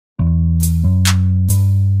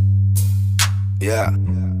Yeah,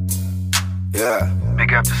 yeah,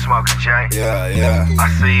 Big up to Smoking J. yeah, I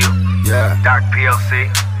see you. yeah, Doc PLC.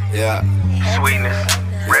 yeah, Sweetness.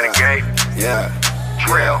 Renegade. yeah,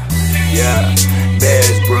 Drill. yeah.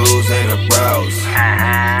 Bears, brews, and the bros.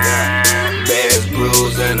 Yeah. Uh-huh. Bears,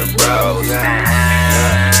 brews, and the bros. Yeah.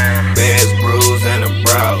 Uh-huh. Bears, brews, and the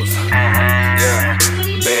bros. Uh-huh. Yeah.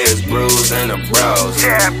 Bears, brews, and the bros.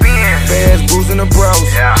 Tap in. Bears, brews, and the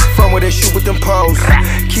bros. Yeah. From where they shoot with them poles.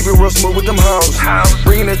 Keep it real smooth with them hoes. Hoes.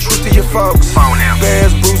 Bringing the truth to your folks. Phone them.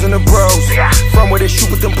 Bears, brews, and the bros. Yeah. From where they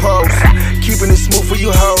shoot with them poles. Keeping it smooth for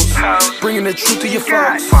you hoes. Hoes. Bringing the truth to your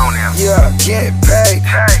God. folks. Phone them. Yeah, get paid.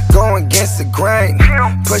 Hey. Going against the grain.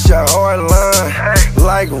 Pimp. Push a hard line. Hey.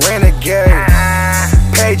 Like Renegade.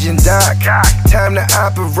 Page and Doc. Doc. Time to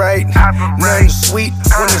operate. Operate. Nothing sweet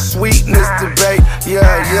when the sweetness debate.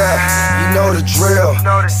 Yeah, you know the drill.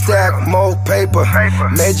 Know the Stack drill. more paper. Paper.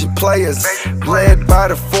 Major players. Major Led by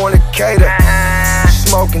the fornicator.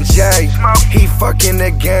 Smoking J. Smoke. He fucking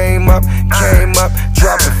the game up. Came up.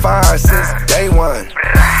 Dropping fire since day one.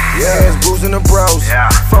 Yeah, it's Brews and the bros. Yeah.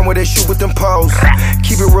 From where they shoot with them poles.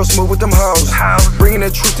 Keep it real smooth with them hoes. Hoes. Bringing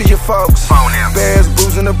the truth to your folks. Phone them. Bears,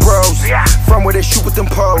 Brews and the bros. Yeah. From where they shoot with them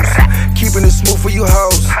poles. Keeping it smooth for you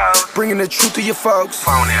hoes. Hoes. Bringing the truth to your folks.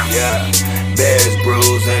 Phone them. Yeah. Bears,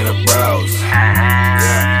 Brews and the bros.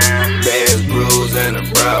 Uh-huh. Bears, Brews and the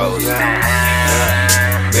bros.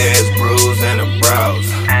 Uh-huh. Bears, Brews and the bros.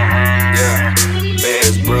 Uh-huh.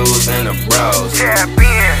 Bears, Brews and the bros. Tap in.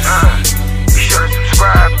 Be sure to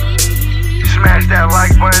subscribe. Smash that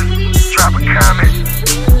like button. Drop a comment.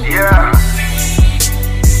 Yeah.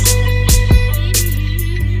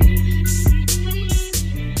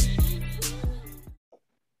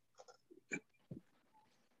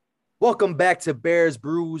 Welcome back to Bears,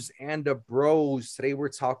 Brews, and the Bros. Today we're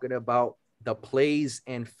talking about the plays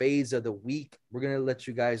and fades of the week. We're going to let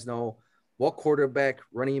you guys know what quarterback,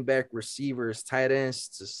 running back, receivers, tight ends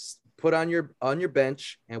to put on your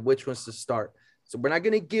bench and which ones to start. So we're not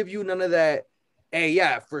going to give you none of that. Hey,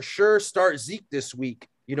 yeah, for sure start Zeke this week.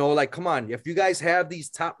 You know, like, come on. If you guys have these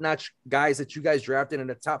top-notch guys that you guys drafted in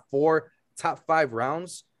the top 4, top 5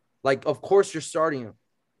 rounds, like, of course you're starting them.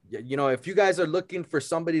 You know, if you guys are looking for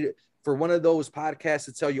somebody for one of those podcasts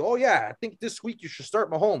to tell you, oh, yeah, I think this week you should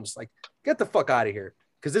start Mahomes. Like, get the fuck out of here,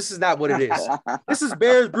 because this is not what it is. This is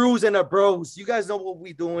Bears, Brews, and the Bros. You guys know what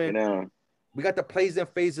we doing. Yeah. We got the plays and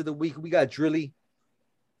fades of the week. We got Drilly.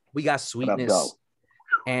 We got Sweetness.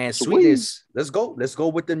 And Sweetness, let's go. Let's go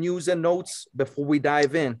with the news and notes before we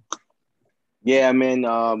dive in. Yeah,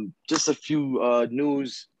 man. Just a few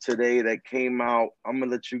news today that came out. I'm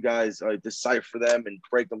gonna let you guys decipher them and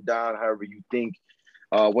break them down however you think.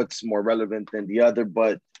 What's more relevant than the other?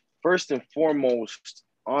 But first and foremost,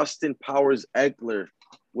 Austin Powers Eckler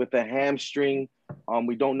with a hamstring.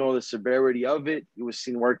 We don't know the severity of it. He was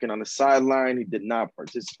seen working on the sideline. He did not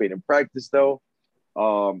participate in practice though.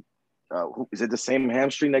 Is it the same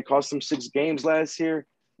hamstring that cost him 6 games last year?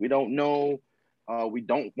 We don't know. We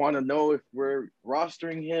don't want to know if we're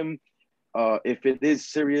rostering him. If it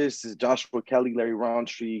is serious, is Joshua Kelly, Larry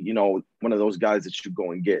Roundtree, one of those guys that you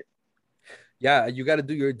go and get. Yeah, you got to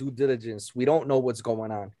do your due diligence. We don't know what's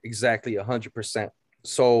going on exactly 100%.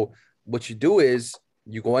 So what you do is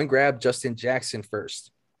you go and grab Justin Jackson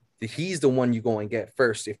first. He's the one you go and get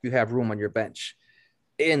first if you have room on your bench.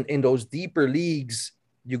 In those deeper leagues,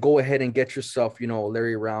 you go ahead and get yourself,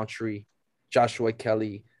 Larry Roundtree, Joshua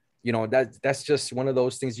Kelly. That's just one of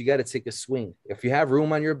those things you got to take a swing. If you have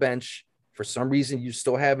room on your bench, for some reason you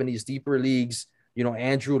still have in these deeper leagues,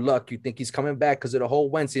 Andrew Luck, you think he's coming back because of the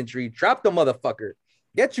whole Wentz injury, drop the motherfucker.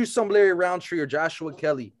 Get you some Larry Roundtree or Joshua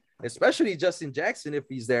Kelly, especially Justin Jackson if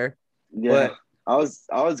he's there. Yeah, but I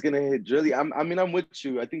was gonna hit Drilly. I'm with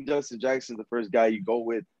you. I think Justin Jackson's the first guy you go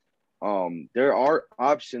with. There are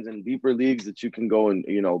options in deeper leagues that you can go and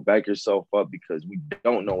back yourself up because we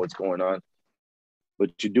don't know what's going on,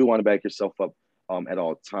 but you do want to back yourself up at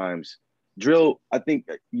all times. Drill, I think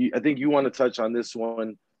you want to touch on this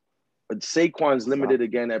one. But Saquon's limited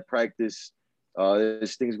again at practice.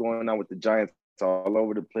 There's things going on with the Giants all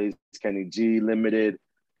over the place. Kenny G limited.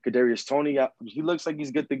 Kadarius Toney, he looks like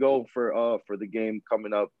he's good to go for the game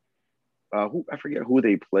coming up. I forget who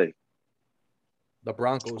they play. The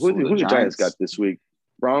Broncos. Who the Giants got this week?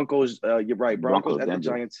 Broncos. You're right. Broncos at the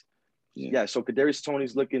Giants. Yeah. So Kadarius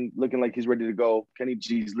Toney's looking like he's ready to go. Kenny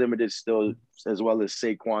G's limited still, as well as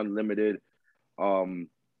Saquon limited.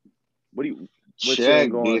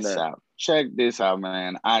 Check this out,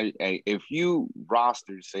 man. If you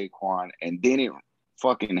roster Saquon and didn't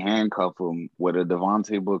fucking handcuff him with a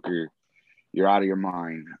Devontae Booker, you're out of your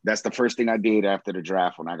mind. That's the first thing I did after the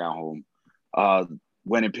draft when I got home.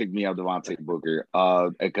 went and picked me up Devontae Booker.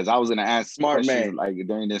 Because I was gonna ask Smart questions man. like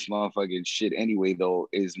during this motherfucking shit anyway. Though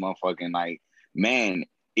is motherfucking like, man,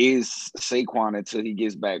 is Saquon until he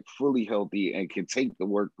gets back fully healthy and can take the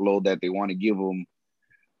workload that they want to give him?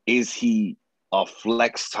 Is he a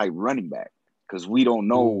flex type running back? Because we don't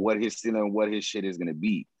know what his ceiling, what his shit is gonna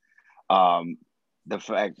be. The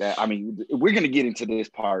fact that, I mean, we're gonna get into this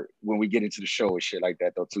part when we get into the show and shit like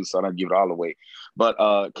that though too, so I don't give it all away. But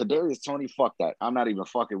Kadarius Toney, fuck that. I'm not even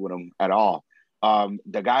fucking with him at all.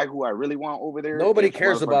 The guy who I really want over there, Nobody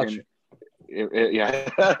cares about you.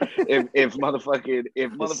 If motherfucking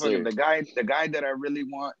the guy that I really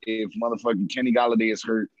want, if motherfucking Kenny Golladay is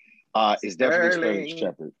hurt, is definitely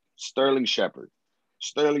Sterling Shepard,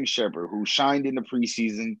 who shined in the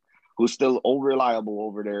preseason, who's still reliable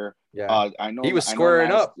over there. Yeah, I know he was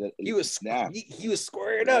squaring up. He was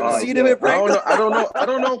squaring up. You see him in practice? I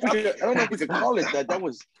don't know if we could call it that. That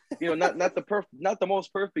was, not the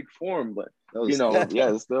most perfect form, but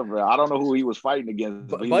yeah, still, bro. I don't know who he was fighting against.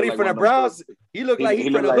 Buddy from the Browns, he looked like he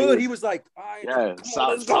from the hood. He was like,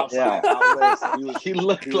 South. He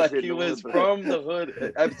looked like he was from the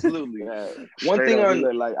hood. Absolutely. Yeah. One thing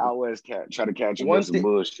on like out west cat try to catch him with some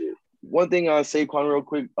bullshit. One thing on Saquon real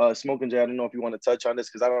quick, Smoking Jay, I don't know if you want to touch on this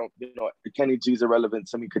because I don't, Kenny G's irrelevant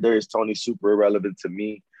to me. Kadarius Toney super irrelevant to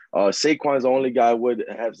me. Saquon's the only guy I would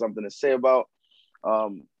have something to say about.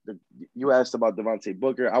 You asked about Devontae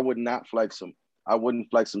Booker. I would not flex him. I wouldn't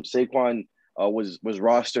flex him. Saquon was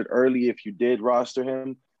rostered early. If you did roster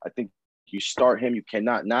him, I think you start him. You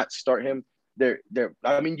cannot not start him.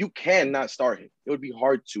 You can not start him. It would be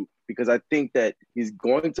hard to, because I think that he's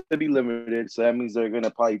going to be limited. So that means they're going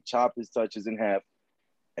to probably chop his touches in half,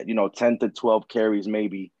 10 to 12 carries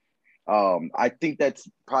maybe. I think that's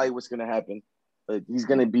probably what's going to happen. He's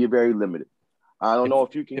going to be very limited. I don't know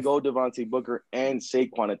if you can go Devontae Booker and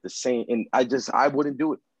Saquon at the same. And I wouldn't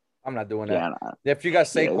do it. I'm not doing that. If you got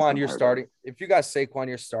Saquon, you're starting. If you got Saquon,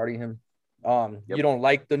 you're starting him. You don't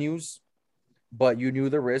like the news, but you knew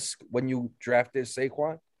the risk when you drafted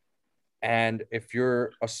Saquon. And if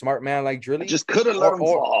you're a smart man like Drilly, just could have let him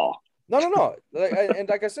fall. No. And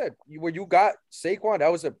like I said, where you got Saquon,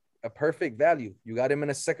 that was a perfect value. You got him in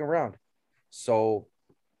the second round. So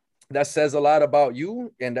that says a lot about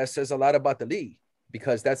you, and that says a lot about the league,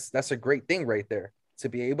 because that's a great thing right there to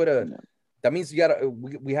be able to. That means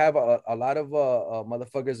we have a lot of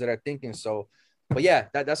motherfuckers that are thinking so. But yeah,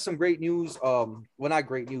 that's some great news. Well, not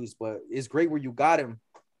great news, but it's great where you got him.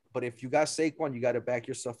 But if you got Saquon, you got to back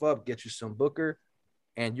yourself up, get you some Booker,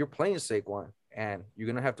 and you're playing Saquon, and you're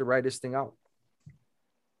gonna have to ride this thing out.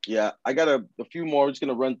 Yeah, I got a few more. I'm just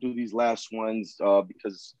gonna run through these last ones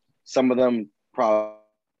because some of them probably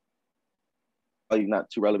not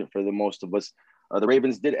too relevant for the most of us. The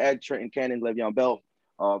Ravens did add Trenton Cannon, Le'Veon Bell.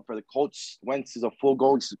 For the Colts, Wentz is a full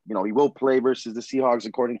go. He will play versus the Seahawks,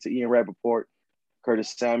 according to Ian Rappaport.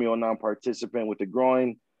 Curtis Samuel, non-participant with the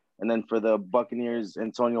groin. And then for the Buccaneers,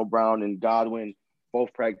 Antonio Brown and Godwin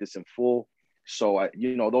both practice in full. So,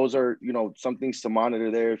 those are, some things to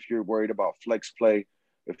monitor there if you're worried about flex play,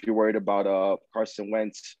 if you're worried about Carson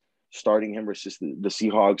Wentz starting him versus the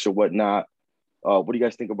Seahawks or whatnot. What do you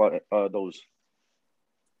guys think about those?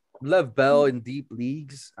 Lev Bell in deep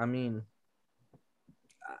leagues. I mean,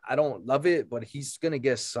 I don't love it, but he's going to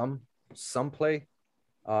get some play,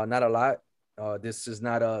 not a lot. This is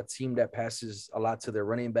not a team that passes a lot to their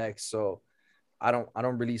running backs, so I don't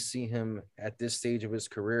really see him at this stage of his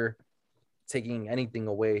career taking anything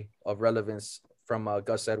away of relevance from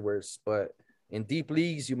Gus Edwards. But in deep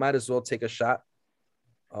leagues, you might as well take a shot.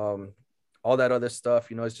 All that other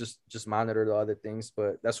stuff, it's just monitor the other things.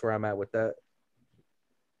 But that's where I'm at with that.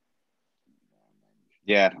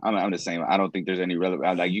 Yeah, I'm the same. I don't think there's any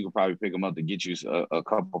relevant. Like, you could probably pick them up to get you a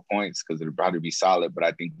couple points because it'll probably be solid. But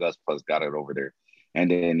I think Gus Plus got it over there, and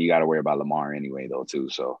then you got to worry about Lamar anyway, though, too.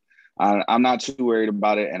 So I'm not too worried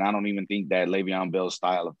about it, and I don't even think that Le'Veon Bell's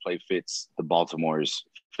style of play fits Baltimore's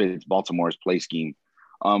play scheme.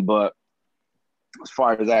 But as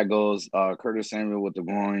far as that goes, Curtis Samuel with the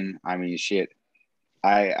groin. I mean, shit.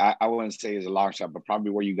 I wouldn't say it's a long shot, but probably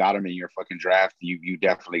where you got him in your fucking draft, you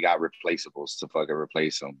definitely got replaceables to fucking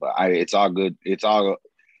replace him. But it's all good. It's all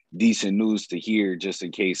decent news to hear, just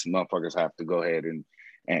in case motherfuckers have to go ahead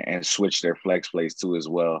and switch their flex plays too as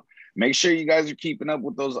well. Make sure you guys are keeping up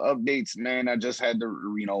with those updates, man. I just had to,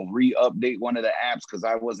 re-update one of the apps because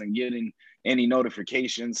I wasn't getting any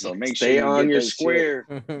notifications. So make sure you on get your that square.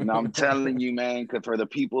 And I'm telling you, man, because for the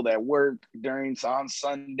people that work on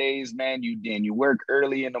Sundays, man, you work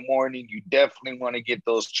early in the morning, you definitely want to get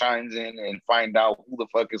those chimes in and find out who the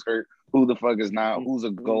fuck is hurt, who the fuck is not, who's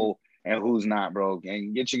a goal, and who's not, bro.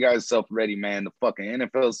 And get you guys self ready, man. The fucking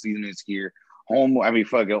NFL season is here.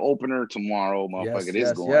 Fucking opener tomorrow, motherfucker.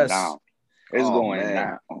 It's going down. It's going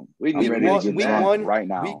down. We I'm ready to get drunk right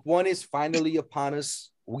now. Week 1 is finally upon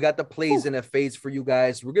us. We got the plays and the fades for you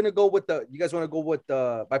guys. We're gonna go with you guys want to go with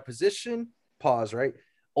by position? Pause, right?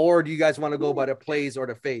 Or do you guys want to go by the plays or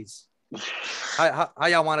the fades? How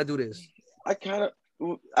y'all want to do this?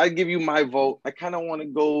 I give you my vote. I kind of want to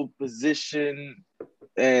go position,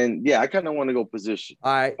 and I kind of want to go position.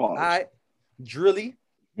 All right, Drilly.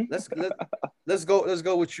 Let's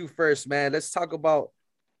go with you first, man. Let's talk about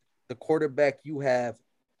the quarterback you have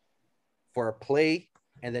for a play,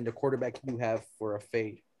 and then the quarterback you have for a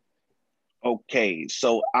fade. Okay,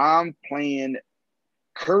 so I'm playing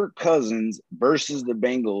Kirk Cousins versus the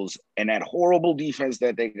Bengals and that horrible defense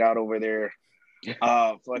that they got over there.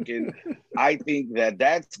 I think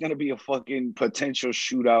that's gonna be a fucking potential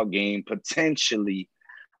shootout game, potentially.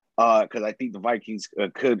 Because I think the Vikings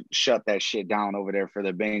could shut that shit down over there for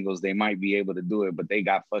the Bengals. They might be able to do it, but they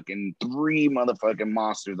got fucking 3 motherfucking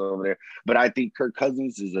monsters over there. But I think Kirk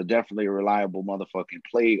Cousins is definitely a reliable motherfucking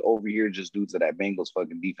play over here just due to that Bengals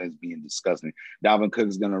fucking defense being disgusting. Dalvin Cook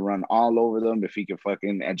is going to run all over them if he can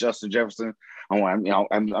fucking – and Justin Jefferson,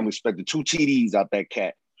 I'm expecting 2 TDs out that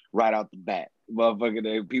cat right out the bat. Motherfucking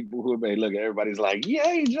the people who may look at everybody's like,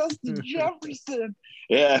 yay, Justin Jefferson.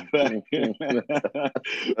 Yeah. But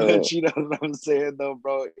you know what I'm saying though,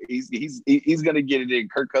 bro? He's gonna get it in.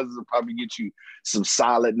 Kirk Cousins will probably get you some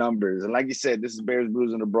solid numbers. And like you said, this is Bears,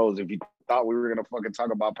 Blues, and the Bros. If you thought we were gonna fucking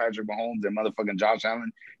talk about Patrick Mahomes and motherfucking Josh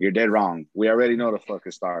Allen, you're dead wrong. We already know the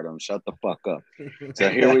fucking stardom. Shut the fuck up. So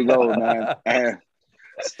here we go, man. And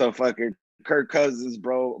so fucking Kirk Cousins,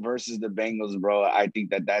 bro, versus the Bengals, bro. I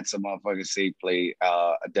think that's a motherfucking safe play.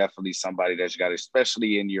 Definitely somebody that you got,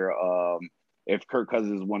 especially in your if Kirk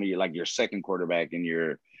Cousins is one of your like your second quarterback in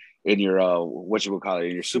your what you would call it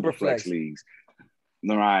in your super flex leagues.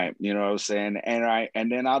 Right, you know what I'm saying?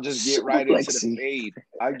 And then I'll just get right into the fade.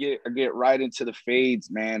 I get right into the fades,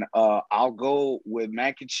 man. I'll go with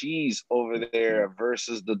Mac and Cheese over there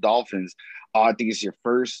versus the Dolphins. I think it's your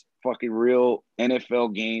first fucking real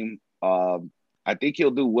NFL game. I think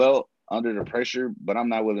he'll do well under the pressure, but I'm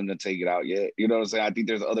not willing to take it out yet. You know what I'm saying? I think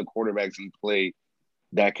there's other quarterbacks in play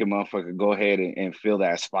that can motherfucker go ahead and fill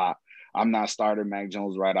that spot. I'm not starting Mac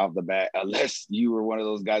Jones right off the bat unless you were one of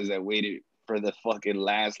those guys that waited for the fucking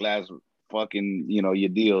last fucking, your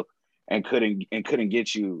deal and couldn't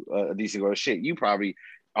get you a decent go. Shit, you probably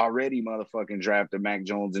already motherfucking drafted Mac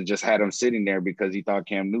Jones and just had him sitting there because he thought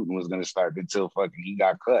Cam Newton was going to start until fucking he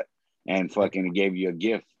got cut and fucking gave you a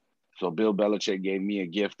gift. So Bill Belichick gave me a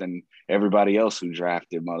gift and everybody else who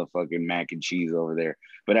drafted motherfucking Mac and Cheese over there.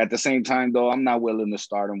 But at the same time, though, I'm not willing to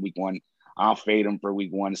start him week 1. I'll fade him for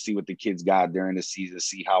week 1 to see what the kids got during the season,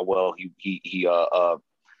 see how well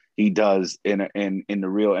he does in the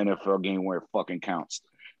real NFL game where it fucking counts.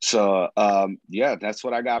 So that's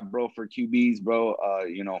what I got, bro, for QBs, bro.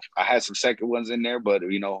 I had some second ones in there, but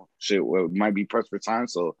shit, it might be pressed for time.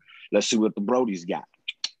 So let's see what the Brodies got.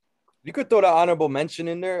 You could throw the honorable mention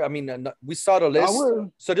in there. I mean, we saw the list,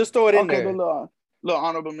 so just throw it in there. Little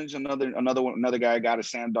honorable mention. Another guy got a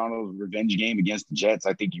Sam Darnold's revenge game against the Jets.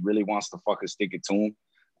 I think he really wants to fucking stick it to him.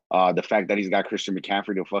 The fact that he's got Christian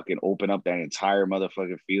McCaffrey to fucking open up that entire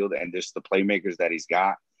motherfucking field, and just the playmakers that he's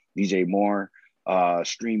got, DJ Moore,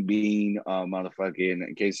 Stream Bean, motherfucking.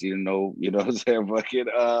 In case you didn't know, you know what I'm saying, fucking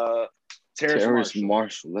Terrace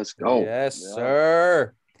Marshall. Let's go. Yes,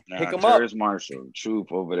 sir. Pick him up. Terrace Marshall, truth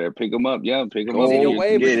over there. Pick him up. Yeah, pick him up. He's in your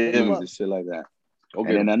way, get him and shit like that.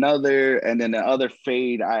 Okay. And then the other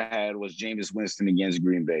fade I had was Jameis Winston against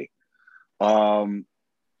Green Bay.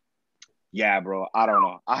 Yeah, bro. I don't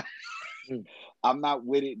know. I'm not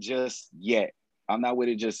with it just yet. You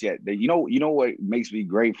know what makes me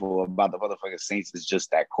grateful about the motherfucking Saints is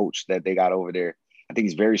just that coach that they got over there. I think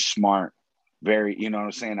he's very smart. Very, you know what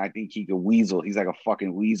I'm saying? I think he could weasel. He's like a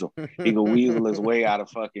fucking weasel. He could weasel his way out of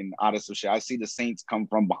some shit. I see the Saints come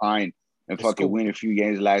from behind and fucking win a few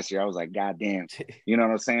games last year. I was like, God damn. You know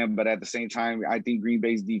what I'm saying? But at the same time, I think Green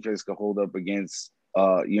Bay's defense could hold up against,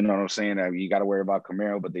 you know what I'm saying? You got to worry about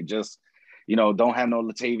Camaro, but they just, don't have no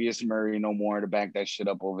Latavius Murray no more to back that shit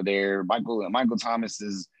up over there. Michael Thomas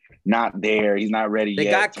is not there. He's not ready yet.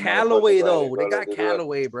 They got Callaway, though. They got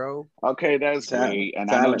Callaway, bro. Okay, that's great.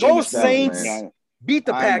 And I know go Saints. Beat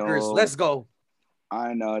the Packers. Let's go.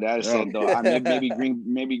 I know that's it, though. I mean,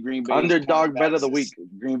 maybe Green Bay underdog bet of the week.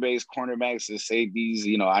 Green Bay's cornerbacks and safeties.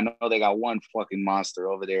 I know they got one fucking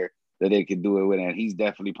monster over there that they could do it with, and he's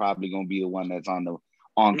definitely probably gonna be the one that's on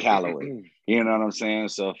on Callaway. You know what I'm saying?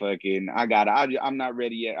 So fucking, I'm not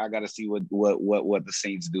ready yet. I gotta see what the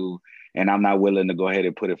Saints do, and I'm not willing to go ahead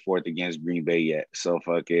and put it forth against Green Bay yet. So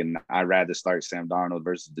fucking, I'd rather start Sam Darnold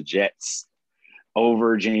versus the Jets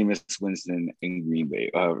over Jameis Winston in Green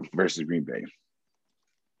Bay versus Green Bay.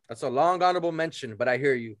 That's a long honorable mention, but I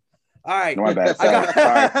hear you. All right. No, my bad.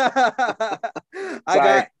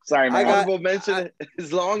 Sorry, man. Honorable mention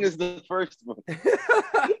as long as the first one.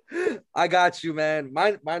 I got you, man.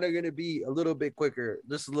 Mine are gonna be a little bit quicker,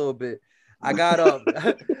 just a little bit. I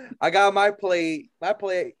got my plays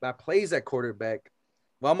at quarterback.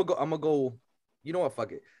 Well, I'm gonna go. You know what?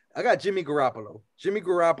 Fuck it. I got Jimmy Garoppolo. Jimmy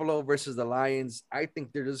Garoppolo versus the Lions. I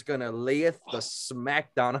think they're just gonna layeth the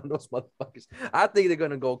smackdown on those motherfuckers. I think they're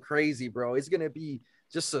gonna go crazy, bro. It's gonna be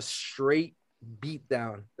just a straight beat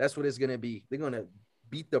down. That's what it's gonna be. They're gonna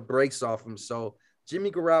beat the brakes off him. So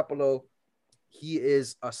Jimmy Garoppolo, he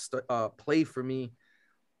is a play for me.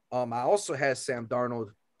 I also had Sam Darnold.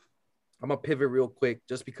 I'm gonna pivot real quick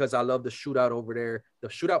just because I love the shootout over there, the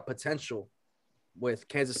shootout potential with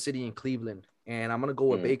Kansas City and Cleveland. And I'm gonna go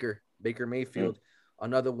with Baker Mayfield,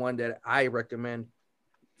 another one that I recommend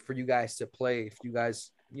for you guys to play if you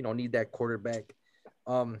guys, need that quarterback.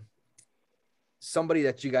 Somebody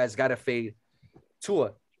that you guys gotta fade.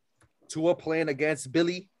 Tua playing against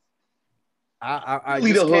Billy.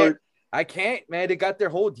 I can't, man. They got their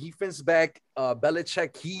whole defense back.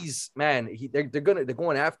 Belichick, they're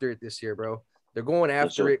going after it this year, bro. They're going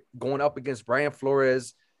after it, going up against Brian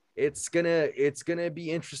Flores. It's gonna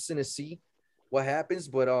be interesting to see what happens,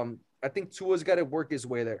 but I think Tua's got to work his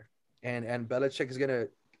way there, and Belichick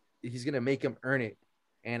he's gonna make him earn it,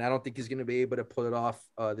 and I don't think he's gonna be able to pull it off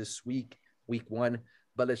this week 1.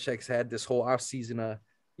 Belichick's had this whole offseason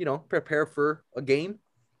prepare for a game.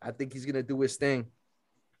 I think he's gonna do his thing.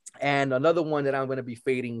 And another one that I'm gonna be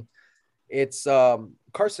fading, it's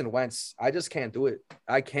Carson Wentz. I just can't do it.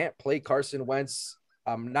 I can't play Carson Wentz.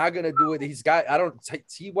 I'm not gonna do it.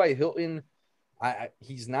 T.Y. Hilton.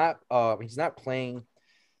 He's not playing.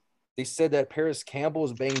 They said that Paris Campbell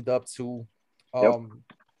is banged up too. They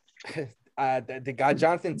got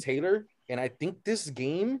Jonathan Taylor, and I think this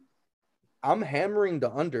game, I'm hammering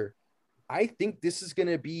the under. I think this is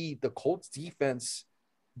gonna be the Colts defense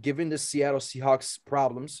giving the Seattle Seahawks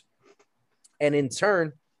problems, and in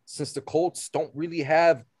turn, since the Colts don't really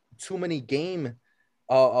have too many game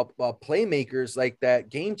playmakers like that,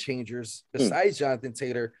 game changers besides Jonathan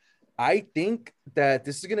Taylor, I think that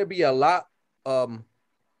this is going to be a lot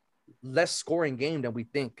less scoring game than we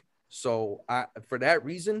think. So for that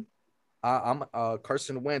reason, I'm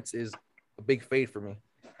Carson Wentz is a big fade for me.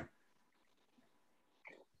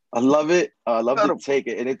 I love it. I love to take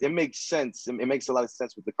it, and it makes sense. It makes a lot of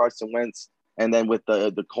sense with the Carson Wentz, and then with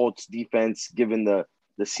the Colts defense giving the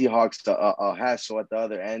Seahawks a hassle at the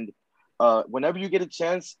other end. Whenever you get a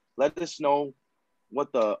chance, let us know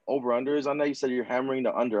what the over-under is on that. You said you're hammering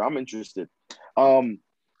the under. I'm interested.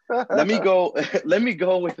 Let me go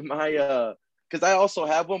with my because I also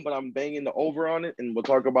have one, but I'm banging the over on it, and we'll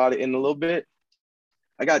talk about it in a little bit.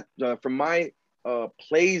 I got from my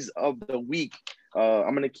plays of the week.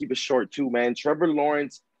 I'm gonna keep it short too, man. Trevor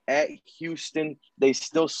Lawrence at Houston. They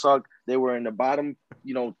still suck. They were in the bottom,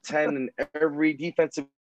 10 in every defensive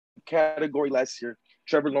category last year.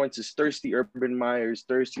 Trevor Lawrence is thirsty. Urban Meyer is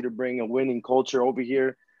thirsty to bring a winning culture over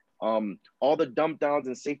here. All the dump downs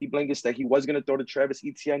and safety blankets that he was going to throw to Travis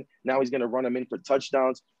Etienne, now he's going to run them in for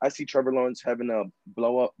touchdowns. I see Trevor Lawrence having a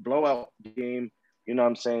blowout game. You know what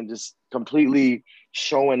I'm saying? Just completely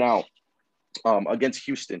showing out against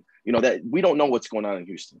Houston. That we don't know what's going on in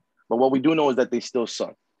Houston. But what we do know is that they still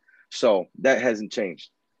suck. So that hasn't changed.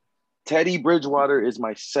 Teddy Bridgewater is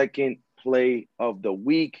my second play of the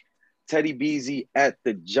week. Teddy Beasy at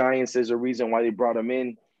the Giants. There's a reason why they brought him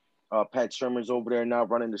in. Pat Shermer's over there now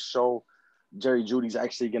running the show. Jerry Jeudy's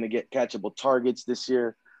actually going to get catchable targets this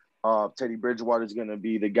year. Teddy Bridgewater is going to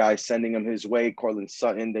be the guy sending him his way. Cortland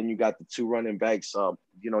Sutton. Then you got the two running backs.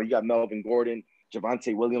 You got Melvin Gordon.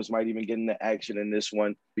 Javonte Williams might even get into action in this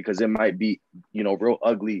one because it might be, real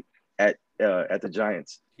ugly at the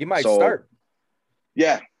Giants. He might start.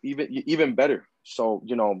 Yeah, even better. So,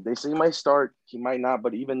 they say he might start, he might not,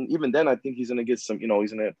 but even then, I think he's gonna get some,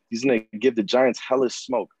 he's gonna give the Giants hellish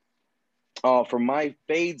smoke. For my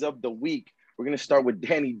fades of the week, we're gonna start with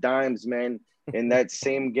Danny Dimes, man, in that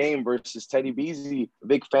same game versus Teddy Beasy.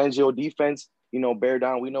 Vic Fangio defense, bear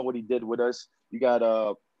down. We know what he did with us. You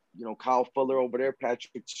got Kyle Fuller over there,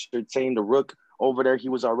 Patrick Surtain, the rook over there. He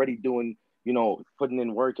was already doing, putting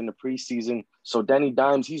in work in the preseason. So Danny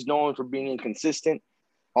Dimes, he's known for being inconsistent.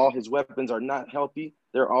 All his weapons are not healthy.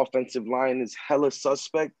 Their offensive line is hella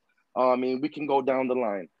suspect. I mean, we can go down the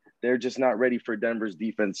line. They're just not ready for Denver's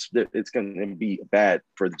defense. It's going to be bad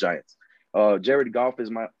for the Giants. Jared Goff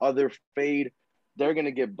is my other fade. They're going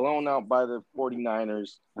to get blown out by the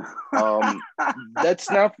 49ers.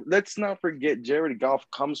 Let's not forget Jared Goff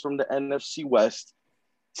comes from the NFC West.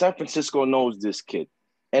 San Francisco knows this kid.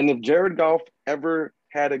 And if Jared Goff ever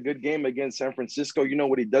had a good game against San Francisco, you know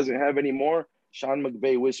what he doesn't have anymore? Sean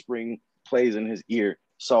McVay whispering plays in his ear.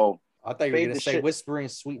 So I thought you were going to say whispering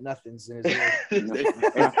sweet nothings in his ear.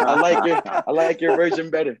 I like your version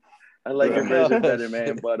better. I like your version better,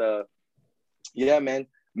 man. But yeah, man.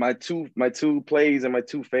 My two plays and my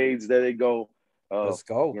two fades, there they go. Let's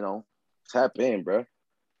go. You know, tap in, bro.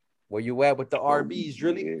 Where you at with the RBs,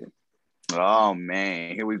 really? Yeah. Oh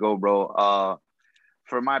man, here we go, bro.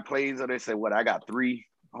 For my plays, they say what? I got 3.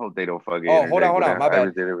 I hope they don't fucking. Oh, hold on. My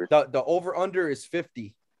bad. The over under is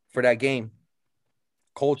 50 for that game.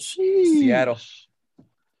 Colts, Seattle.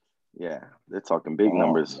 Yeah, they're talking big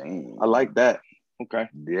numbers. Man. I like that. Okay.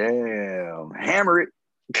 Yeah, hammer it.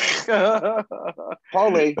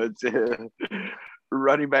 Parlay.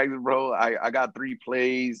 Running backs, bro. I got 3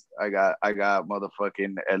 plays. I got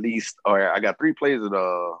motherfucking at least, or I got 3 plays of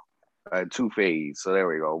 2 fades. So there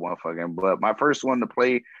we go. One fucking. But my first one to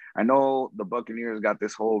play, I know the Buccaneers got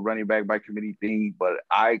this whole running back by committee thing, but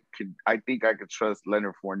I think I could trust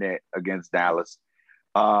Leonard Fournette against Dallas.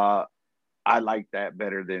 I like that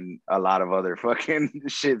better than a lot of other fucking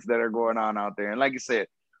shits that are going on out there. And like you said,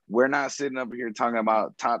 we're not sitting up here talking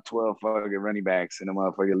about top 12 fucking running backs in the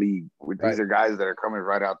motherfucking league. These are guys that are coming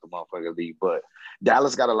right out the motherfucking league. But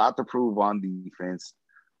Dallas got a lot to prove on defense.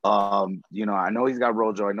 You know, I know he's got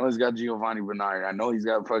Rojo. I know he's got Giovanni Bernard. I know he's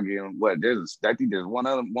got fucking I think there's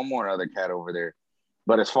one more other cat over there.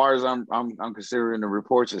 But as far as I'm considering the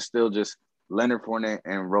reports, it's still just Leonard Fournette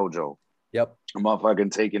and Rojo. Yep. I'm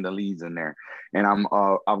motherfucking taking the leads in there. And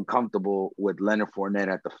I'm comfortable with Leonard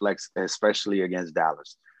Fournette at the flex, especially against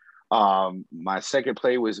Dallas. My second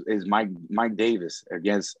play is Mike Davis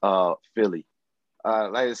against Philly.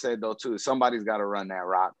 Like I said though, too, somebody's got to run that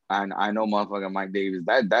rock. And I know motherfucking Mike Davis.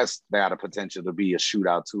 That's got a potential to be a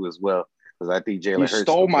shootout too as well. Because I think Jalen Hurts. You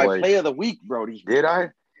stole my play of the week, Brody. Did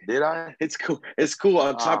I? It's cool.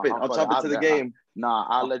 I'll chop it. I'll chop it to the game. Nah,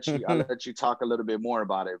 I'll let you talk a little bit more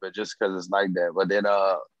about it, but just because it's like that. But then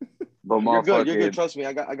but you're good. Trust me.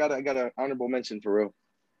 I got an honorable mention for real.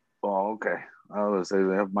 Oh, okay. I was say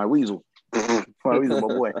my weasel. My weasel, my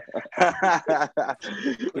boy.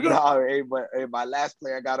 But my last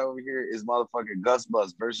play I got over here is motherfucking Gus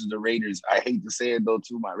Bus versus the Raiders. I hate to say it though,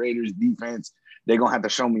 too. My Raiders defense, they're gonna have to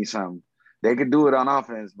show me something. They could do it on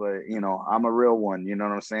offense, but you know, I'm a real one. You know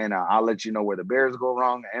what I'm saying? I'll let you know where the Bears go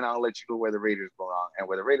wrong, and I'll let you know where the Raiders go wrong. And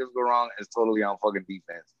where the Raiders go wrong is totally on fucking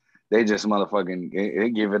defense. They just motherfucking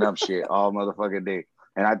they giving up shit all motherfucking day.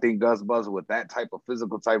 And I think Gus Bus with that type of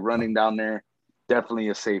physical type running down there, definitely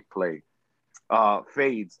a safe play.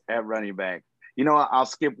 Fades at running back. You know, I'll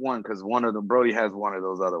skip one because one of them, Brody has one of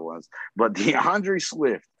those other ones. But DeAndre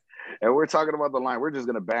Swift, and we're talking about the line. We're just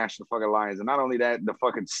gonna bash the fucking Lions, and not only that, the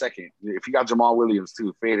fucking second. If you got Jamal Williams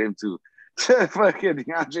too, fade him too. Fucking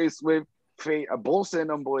DeAndre Swift, fade. Bosa and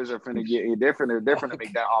them boys are finna get. They're finna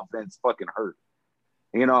make that offense fucking hurt.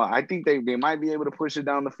 You know, I think they might be able to push it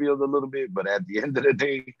down the field a little bit, but at the end of the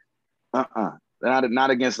day, not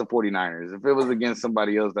against the 49ers. If it was against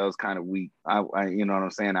somebody else that was kind of weak, I you know what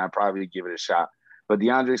I'm saying, I'd probably give it a shot. But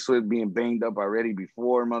DeAndre Swift being banged up already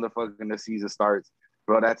before motherfucking the season starts,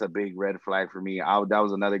 bro, that's a big red flag for me. That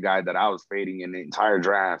was another guy that I was fading in the entire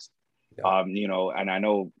draft. Yeah. You know, and I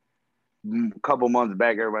know a couple months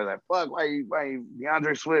back, everybody's like, fuck, why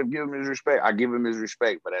DeAndre Swift, give him his respect. I give him his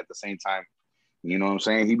respect, but at the same time, you know what I'm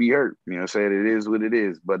saying, he be hurt. You know, saying it is what it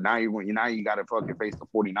is. But now you got to fucking face the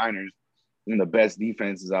 49ers and the best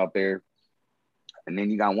defenses out there. And then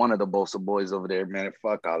you got one of the Bosa boys over there, man.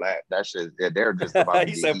 Fuck all that. That shit, they're just about to he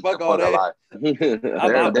get said, eaten fuck all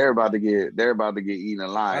that. they're about to get eaten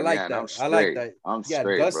alive. I like man, that. I like that. I'm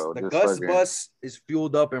straight, bro. The Gus Bus is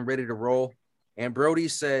fueled up and ready to roll. And Brody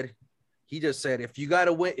said, he just said, if you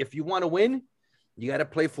gotta win, if you want to win, you got to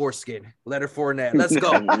play foreskin. Leonard Fournette. Let's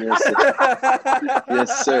go.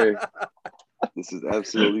 Yes, sir. This is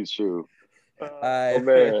absolutely true.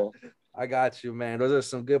 Man. I got you, man. Those are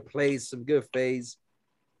some good plays, some good fades.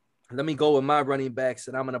 Let me go with my running backs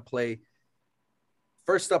that I'm going to play.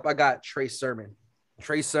 First up, I got Trey Sermon.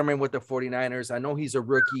 Trey Sermon with the 49ers. I know he's a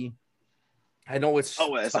rookie. I know it's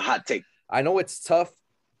that's a hot take. I know it's tough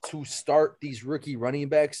to start these rookie running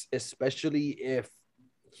backs, especially if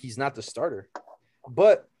he's not the starter.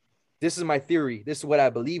 But this is my theory. This is what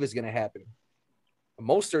I believe is going to happen.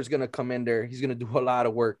 Mostert's going to come in there. He's going to do a lot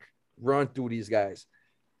of work, run through these guys.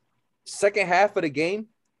 second half of the game,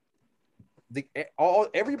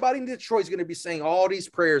 everybody in Detroit is going to be saying all these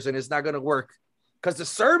prayers, and it's not going to work because the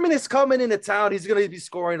sermon is coming into town. He's going to be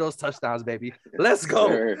scoring those touchdowns, baby. Let's go.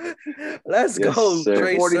 Sir. Let's Yes, go. sir.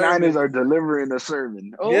 Trey 49ers Sermon. are delivering the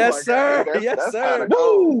sermon. Oh, Yes, my God. sir. That's- Yes, that's sir. kinda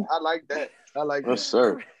cool. I like that. I like that. Yes,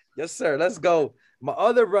 sir. Yes, sir. Let's go. My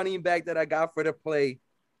other running back that I got for the play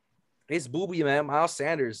is Booby, man. Miles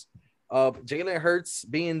Sanders. Jalen Hurts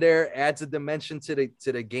being there adds a dimension to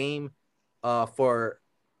the game for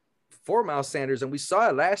Miles Sanders, and we saw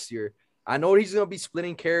it last year. I know he's going to be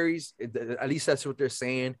splitting carries. At least that's what they're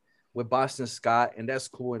saying with Boston Scott, and that's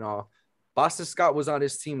cool and all. Boston Scott was on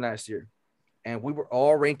his team last year, and we were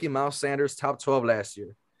all ranking Miles Sanders top 12 last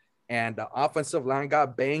year. And the offensive line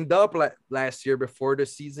got banged up last year before the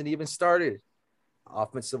season even started.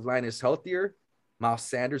 Offensive line is healthier. Miles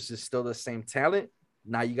Sanders is still the same talent.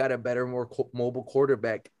 Now you got a better, more mobile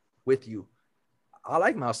quarterback with you. I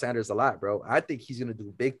like Miles Sanders a lot, bro. I think he's going to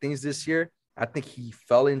do big things this year. I think he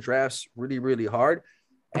fell in drafts really, really hard.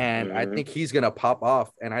 And I think he's going to pop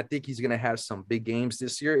off. And I think he's going to have some big games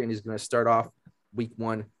this year. And he's going to start off week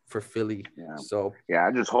 1 for Philly. Yeah. So, yeah,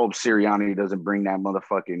 I just hope Sirianni doesn't bring that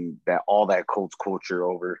motherfucking all that Colts culture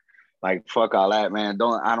over. Like, fuck all that, man.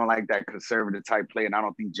 I don't like that conservative type play, and I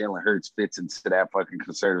don't think Jalen Hurts fits into that fucking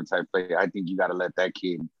conservative type play. I think you got to let that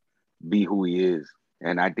kid be who he is,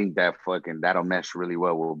 and I think that'll mesh really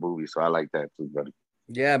well with Booby. So I like that too, buddy.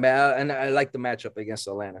 yeah, man, and I like the matchup against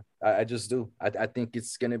Atlanta. I just do. I think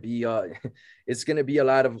it's gonna be it's gonna be a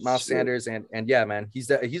lot of Miles Sanders, and yeah, man, he's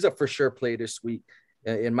a for sure play this week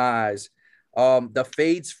in my eyes. The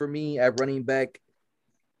fades for me at running back.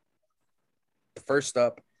 First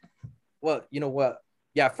up. Well, you know what?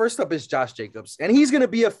 Yeah, first up is Josh Jacobs, and he's gonna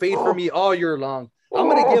be a fade for me all year long. I'm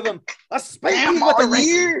gonna give him a spanking with the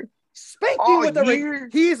year. Spanking with the year.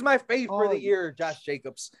 He is my fade for the year, Josh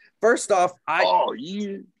Jacobs. First off, I don't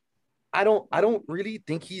really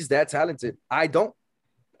think he's that talented. I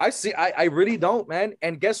really don't, man.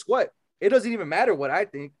 And guess what? It doesn't even matter what I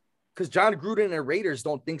think, because John Gruden and the Raiders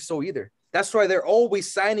don't think so either. That's why they're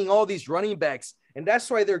always signing all these running backs. And that's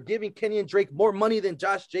why they're giving Kenyon Drake more money than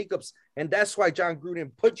Josh Jacobs. And that's why John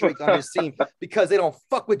Gruden put Drake on his team, because they don't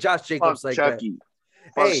fuck with Josh Jacobs like Chucky.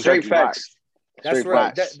 that. Hey, Straight facts. That's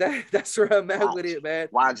where that's where I'm at with it, man.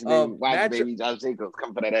 Watch baby Josh Jacobs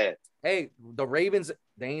come for that ass. Hey, the Ravens,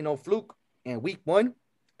 they ain't no fluke. And week 1,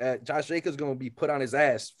 Josh Jacobs going to be put on his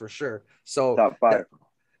ass for sure. So, Top 5.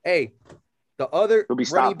 Hey, the other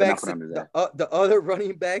running backs, the other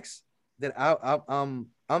running backs that I'm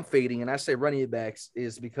fading, and I say running backs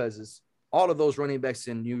is because it's all of those running backs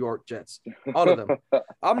in New York Jets, all of them.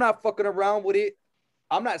 I'm not fucking around with it.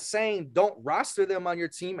 I'm not saying don't roster them on your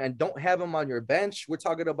team and don't have them on your bench. We're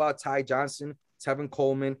talking about Ty Johnson, Tevin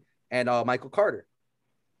Coleman, and Michael Carter.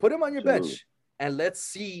 Put them on your bench, and let's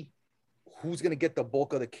see who's going to get the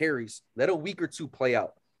bulk of the carries. Let a week or two play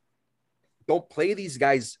out. Don't play these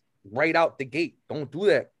guys right out the gate. Don't do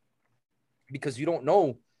that, because you don't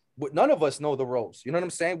know. But none of us know the roles. You know what I'm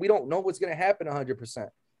saying? We don't know what's going to happen 100%.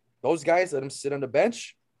 Those guys, let them sit on the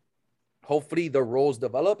bench. Hopefully the roles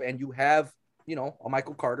develop, and you have, a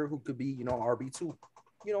Michael Carter who could be, RB2,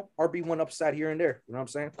 RB1 upside here and there. You know what I'm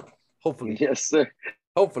saying? Hopefully. Yes, sir.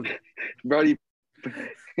 Hopefully. Brody,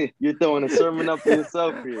 you're throwing a sermon up for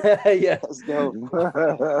yourself here. Yeah. Let's go.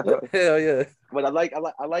 Hell yeah. But I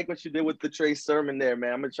like what you did with the Trey sermon there,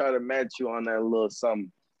 man. I'm gonna try to match you on that a little something.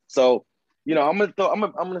 So, I'm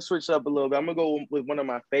gonna switch up a little bit. I'm gonna go with one of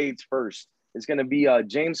my fades first. It's gonna be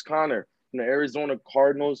James Conner from the Arizona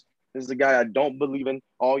Cardinals. This is a guy I don't believe in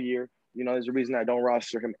all year. There's a reason I don't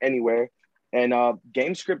roster him anywhere. And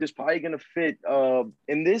game script is probably gonna fit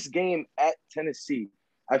in this game at Tennessee.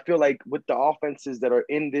 I feel like with the offenses that are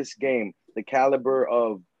in this game, the caliber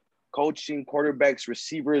of coaching, quarterbacks,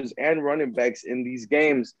 receivers, and running backs in these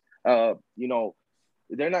games,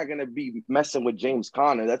 they're not gonna be messing with James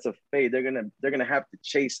Conner. That's a fade. They're gonna have to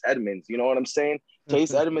chase Edmonds. You know what I'm saying?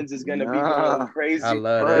 Chase Edmonds is gonna be going crazy. I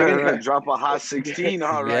love They're that. gonna drop a hot 16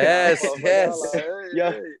 on right Yes, now. yes.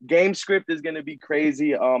 Yeah, game script is gonna be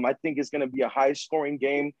crazy. I think it's gonna be a high scoring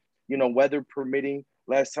game. Weather permitting.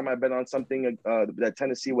 Last time I bet on something that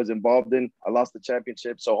Tennessee was involved in, I lost the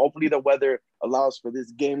championship. So hopefully the weather allows for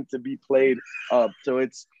this game to be played to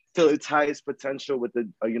its highest potential with the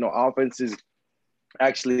offenses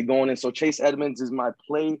actually going in. So Chase Edmonds is my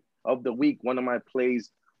play of the week, one of my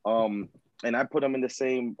plays. And I put him in the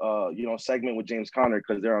same segment with James Conner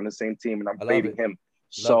because they're on the same team, and I'm fading him.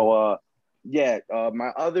 So my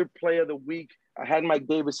other play of the week, I had Mike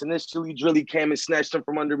Davis initially. Drilly came and snatched him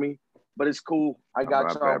from under me, but it's cool. I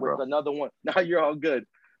got y'all with another one. Now you're all good.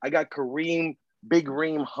 I got Big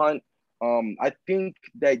Reem Hunt I think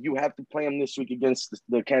that you have to play them this week against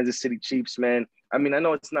the Kansas City Chiefs, man. I mean, I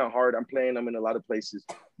know it's not hard. I'm playing them in a lot of places,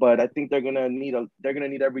 but I think they're gonna need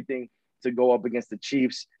everything to go up against the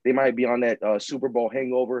Chiefs. They might be on that Super Bowl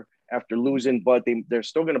hangover after losing, but they're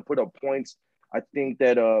still gonna put up points. I think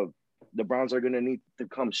that the Browns are gonna need to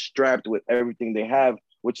come strapped with everything they have,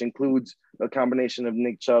 which includes a combination of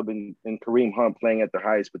Nick Chubb and Kareem Hunt playing at their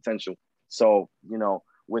highest potential. So,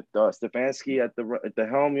 with Stefanski at the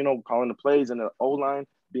helm, calling the plays, and the O-line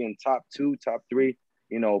being top 2, top 3,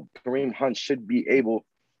 Kareem Hunt should be able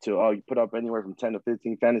to put up anywhere from 10 to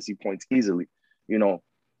 15 fantasy points easily,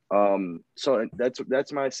 So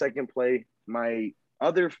that's my second play. My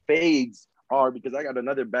other fades are, because I got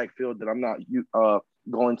another backfield that I'm not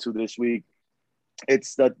going to this week.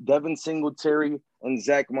 It's the Devin Singletary and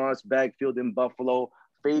Zach Moss backfield in Buffalo,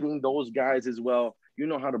 fading those guys as well. You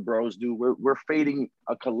know how the bros do. We're fading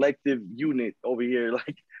a collective unit over here.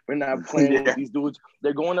 Like, we're not playing with these dudes.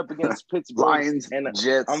 They're going up against Pittsburgh, Lions and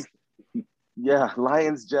Jets.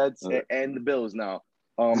 Lions, Jets, and the Bills now.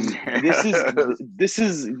 This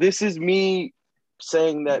is me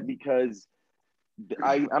saying that because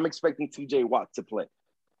I'm expecting TJ Watt to play.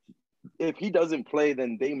 If he doesn't play,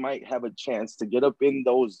 then they might have a chance to get up in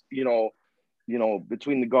those,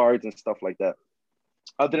 between the guards and stuff like that.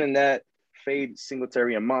 Other than that, fade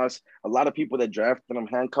Singletary and Moss. A lot of people that drafted them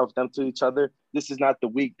handcuffed them to each other. This is not the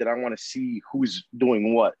week that I want to see who's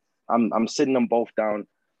doing what. I'm sitting them both down.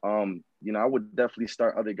 I would definitely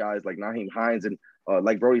start other guys like Naheem Hines and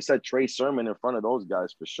like Brody said, Trey Sermon in front of those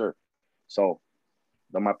guys for sure. So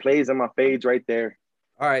my plays and my fades right there.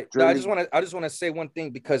 All right. No, I just want to say one thing,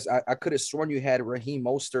 because I could have sworn you had Raheem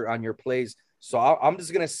Mostert on your plays. So I'm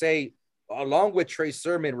just gonna say, along with Trey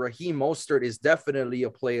Sermon, Raheem Mostert is definitely a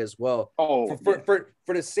play as well. For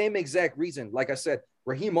the same exact reason. Like I said,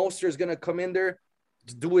 Raheem Mostert is gonna come in there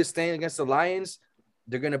to do his thing against the Lions.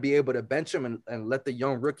 They're gonna be able to bench him and let the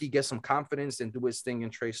young rookie get some confidence and do his thing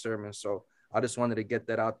in Trey Sermon. So I just wanted to get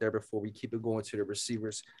that out there before we keep it going to the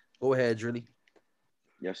receivers. Go ahead, Drilly.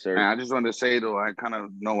 Yes, sir. Man, I just wanted to say, though, I kind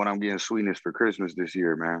of know when I'm getting sweetness for Christmas this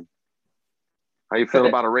year, man. How you feel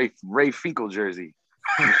about a Ray Fecal jersey?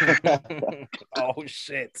 Oh,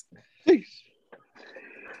 shit. I'm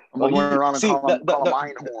going around and call him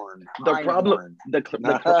Einhorn.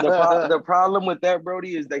 The problem with that,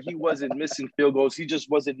 Brody, is that he wasn't missing field goals. He just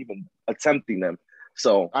wasn't even attempting them.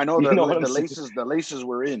 So I know that the laces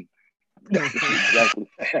were in. Exactly.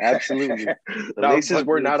 Absolutely. The laces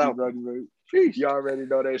were not out. You already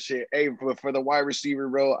know that shit. Hey, for the wide receiver,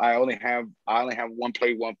 bro, I only have one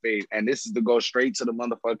play, one fade, and this is to go straight to the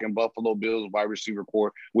motherfucking Buffalo Bills wide receiver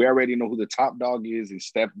core. We already know who the top dog is, and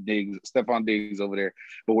Stephon Diggs over there.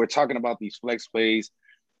 But we're talking about these flex plays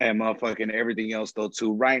and motherfucking everything else though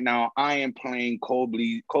too. Right now, I am playing Cole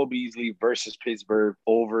Beasley versus Pittsburgh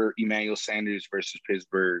over Emmanuel Sanders versus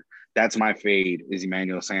Pittsburgh. That's my fade, is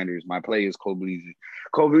Emmanuel Sanders. My play is Cole Beasley.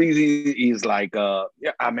 Cole Beasley is like,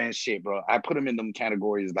 shit, bro. I put him in them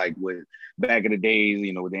categories like with back in the days,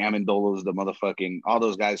 with the Amendolas, the motherfucking, all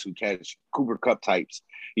those guys who catch Cooper Kupp types.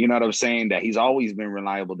 You know what I'm saying? That he's always been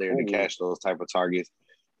reliable there to catch those type of targets.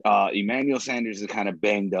 Emmanuel Sanders is kind of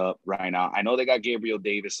banged up right now. I know they got Gabriel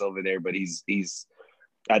Davis over there, but he's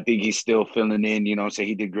I think he's still filling in,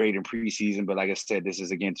 he did great in preseason, but like I said, this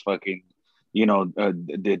is against fucking, the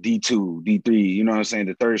D2, D3, you know what I'm saying?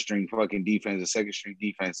 The third string fucking defense, the second string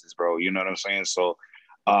defenses, bro. You know what I'm saying? So,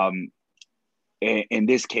 in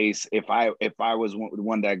this case, if I was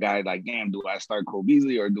one that guy, like, damn, do I start Cole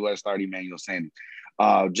Beasley or do I start Emmanuel Sanders?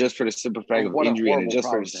 Just for the simple fact of injury, and just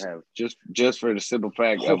for the simple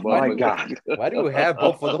fact of my God, why do you have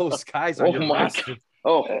both of those guys on your roster?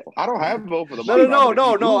 I don't have both of them. No.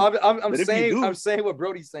 I'm saying what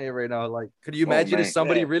Brody's saying right now. Like, could you imagine if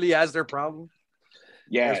somebody really has their problem?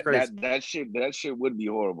 Yeah, that shit would be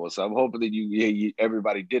horrible. So I'm hoping that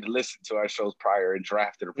everybody did listen to our shows prior and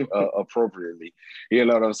drafted appropriately. You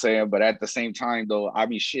know what I'm saying? But at the same time, though, I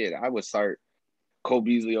would start Cole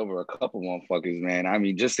Beasley over a couple motherfuckers, man. I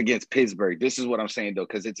mean, just against Pittsburgh. This is what I'm saying, though,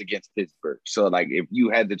 because it's against Pittsburgh. So, like, if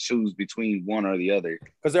you had to choose between one or the other,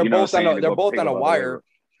 because they're both on a wire.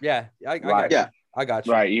 Yeah, I got you.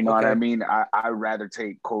 Right, you know what I mean? I'd rather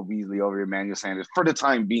take Cole Beasley over Emmanuel Sanders for the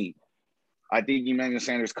time being. I think Emmanuel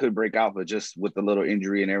Sanders could break out, but just with the little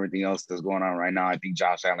injury and everything else that's going on right now, I think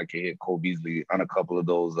Josh Allen can hit Cole Beasley on a couple of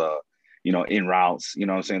those in routes, you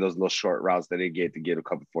know what I'm saying? Those little short routes that they get to get a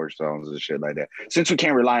couple first downs and shit like that. Since we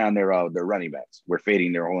can't rely on their running backs, we're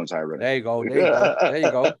fading their whole entire running. There you go. All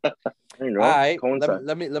right.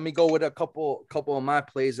 Let me go with a couple of my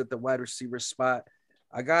plays at the wide receiver spot.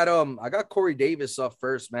 I got Corey Davis up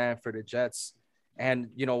first, man, for the Jets. And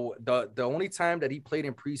the only time that he played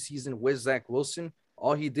in preseason with Zach Wilson,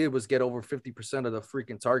 all he did was get over 50% of the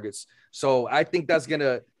freaking targets. So I think that's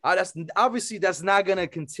not gonna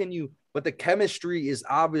continue, but the chemistry is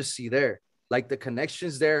obviously there. Like the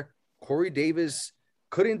connections there. Corey Davis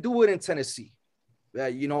couldn't do it in Tennessee.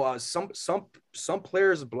 Some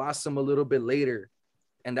players blossom a little bit later,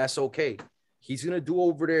 and that's okay. He's gonna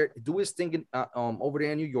do his thing over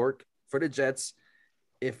there in New York for the Jets.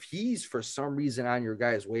 If he's for some reason on your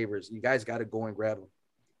guys' waivers, you guys got to go and grab him.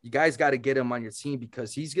 You guys got to get him on your team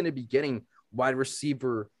because he's going to be getting wide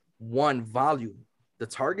receiver 1 volume. The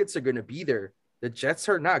targets are going to be there. The Jets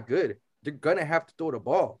are not good. They're going to have to throw the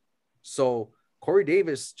ball. So Corey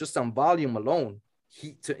Davis, just on volume alone,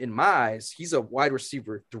 in my eyes, he's a wide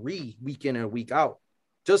receiver 3 week in and week out,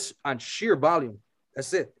 just on sheer volume.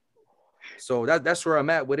 That's it. So that's where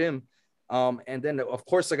I'm at with him. And then, of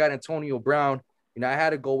course, I got Antonio Brown. I had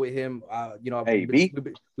to go with him.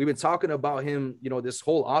 We've been talking about him, this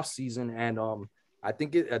whole offseason, and I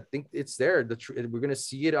think it's there. We're gonna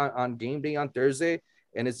see it on game day on Thursday,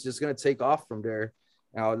 and it's just gonna take off from there.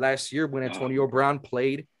 Now, last year when Antonio Brown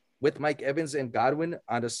played with Mike Evans and Godwin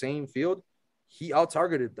on the same field, he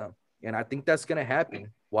out-targeted them, and I think that's gonna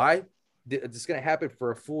happen. Why? It's gonna happen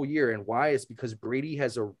for a full year, and why? Is because Brady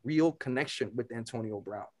has a real connection with Antonio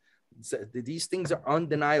Brown. These things are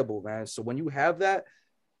undeniable, man. So when you have that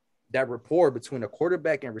rapport between a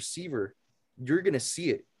quarterback and receiver, you're going to see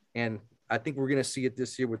it. And I think we're going to see it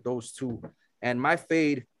this year with those two. And my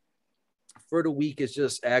fade for the week is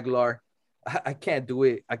just Aguilar. I can't do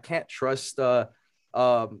it. I can't trust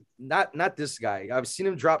not this guy. I've seen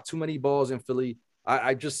him drop too many balls in Philly.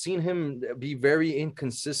 I've just seen him be very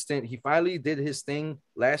inconsistent. He finally did his thing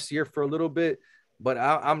last year for a little bit, but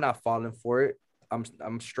I'm not falling for it.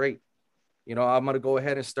 I'm straight. I'm gonna go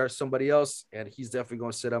ahead and start somebody else, and he's definitely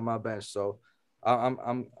gonna sit on my bench. So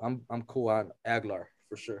I'm cool on Aguilar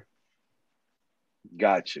for sure.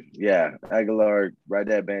 Gotcha. Yeah, Aguilar, right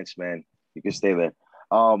that bench, man. You can stay there.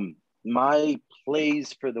 My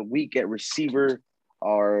plays for the week at receiver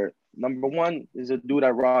are number 1 is a dude I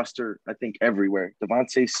roster, I think, everywhere.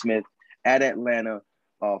 Devontae Smith at Atlanta.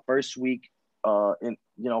 First week,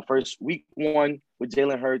 first week 1 with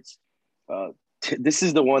Jalen Hurts. This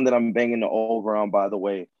is the one that I'm banging the over on, by the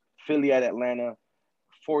way. Philly at Atlanta,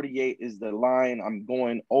 48 is the line. I'm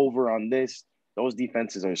going over on this. Those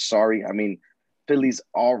defenses are sorry. I mean, Philly's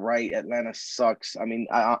all right. Atlanta sucks. I mean,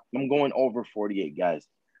 I'm going over 48, guys.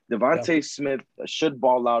 Devontae Smith should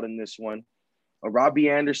ball out in this one. Robbie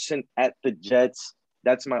Anderson at the Jets.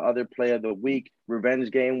 That's my other play of the week. Revenge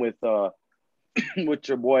game with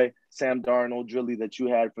your boy Sam Darnold, Drilly, that you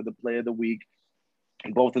had for the play of the week.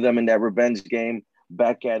 Both of them in that revenge game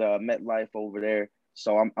back at MetLife over there.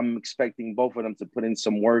 So I'm expecting both of them to put in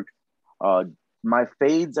some work. My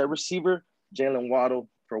fades at receiver, Jalen Waddle,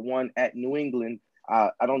 for 1 at New England. I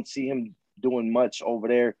don't see him doing much over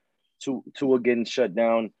there. Tua getting shut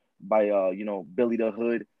down by Billy the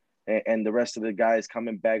Hood and the rest of the guys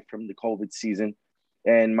coming back from the COVID season.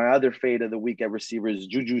 And my other fade of the week at receiver is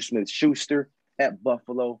Juju Smith-Schuster at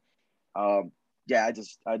Buffalo. I'm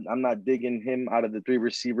not digging him out of the 3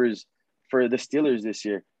 receivers for the Steelers this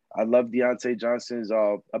year. I love Deontay Johnson's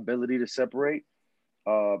ability to separate.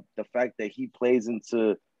 The fact that he plays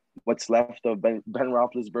into what's left of Ben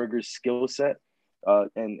Roethlisberger's skill set.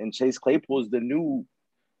 And Chase Claypool is the new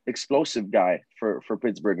explosive guy for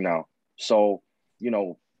Pittsburgh now. So,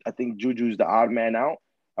 I think Juju's the odd man out.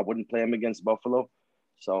 I wouldn't play him against Buffalo.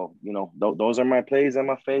 So, those are my plays and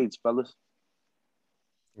my fades, fellas.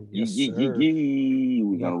 Yes,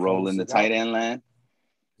 We're gonna roll in the tight end land.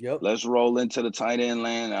 Yep. Let's roll into the tight end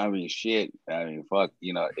land. I mean, shit. I mean, fuck.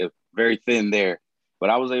 It's very thin there, but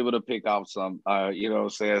I was able to pick off some. What I'm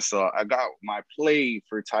saying. So I got my play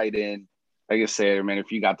for tight end. Like I said, man,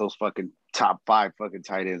 if you got those fucking top 5 fucking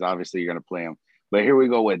tight ends, obviously you're gonna play them. But here we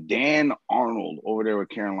go with Dan Arnold over there with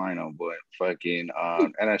Carolina. But fucking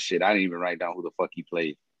and that shit, I didn't even write down who the fuck he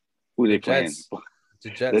played. Who they playing? The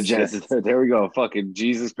Jets. The Jets. There we go. Fucking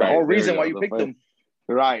Jesus Christ. The whole reason why you picked them.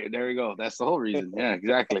 Right. There we go. That's the whole reason. Yeah,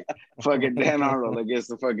 exactly. Fucking Dan Arnold against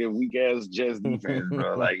the fucking weak ass Jets defense,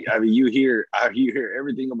 bro. Like, I mean, you hear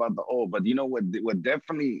everything about the old, but you know what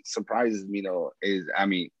definitely surprises me though is, I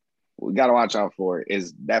mean, we gotta watch out for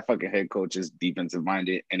is that fucking head coach is defensive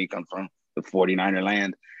minded and he comes from the 49er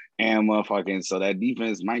land and motherfucking so that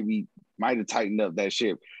defense might have tightened up that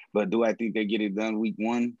ship. But do I think they get it done week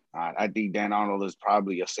 1? I think Dan Arnold is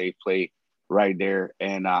probably a safe play right there.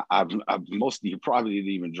 And most of you probably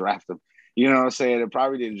didn't even draft him. You know what I'm saying? It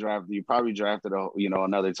probably didn't draft him. You probably drafted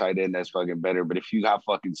another tight end that's fucking better. But if you got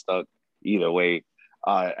fucking stuck, either way,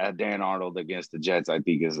 Dan Arnold against the Jets, I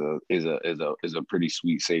think is a pretty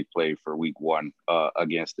sweet safe play for week 1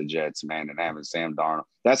 against the Jets, man. And having Sam Darnold,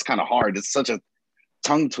 that's kind of hard. It's such a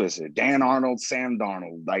tongue twister. Dan Arnold, Sam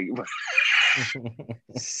Darnold, like.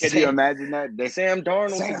 Can you imagine that? Sam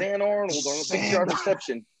Darnold to Dan Arnold on a 6-yard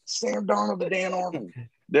reception. Sam Darnold to Dan Arnold.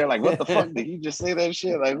 They're like, what the fuck? Did he just say that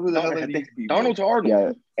shit? Like, who the hell are these people? Darnold to Arnold.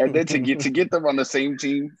 Yeah. And then to get them on the same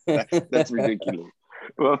team, that's ridiculous.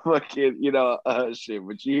 Well, fucking, shit.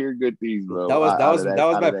 But you hear good things, bro.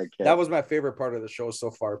 That was my favorite part of the show so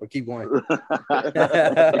far. But keep going.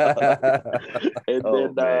 And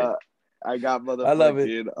then I got motherfucking. I love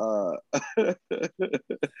it.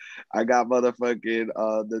 I got motherfucking.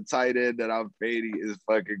 The tight end that I'm fading is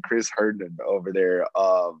fucking Chris Herndon over there.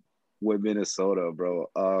 With Minnesota, bro.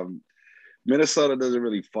 Minnesota doesn't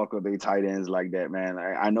really fuck with their tight ends like that, man.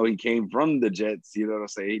 I know he came from the Jets. You know what I'm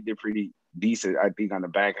saying? He did pretty decent, I think, on the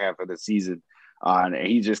back half of the season. And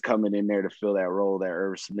he's just coming in there to fill that role that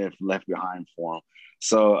Irv Smith left behind for him.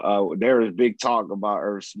 So there is big talk about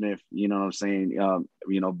Irv Smith, you know what I'm saying,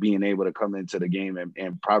 being able to come into the game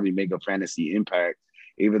and probably make a fantasy impact,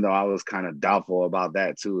 even though I was kind of doubtful about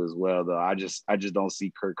that too as well, though. I just don't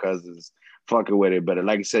see Kirk Cousins fucking with it. But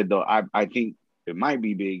like I said, though, I think it might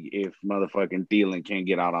be big if motherfucking Thielen can't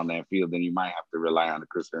get out on that field, then you might have to rely on the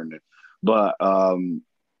Chris Herndon. But off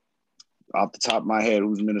the top of my head,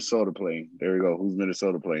 who's Minnesota playing? There we go. Who's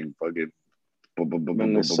Minnesota playing? Fucking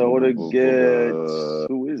Minnesota gets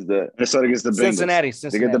who is that? Minnesota gets the Bengals. Cincinnati.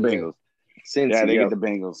 They get the Bengals. Yeah, they get the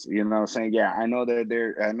Bengals. You know what I'm saying? Yeah, I know that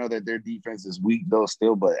their defense is weak though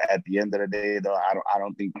still, but at the end of the day though, I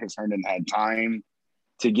don't think Chris Herndon had time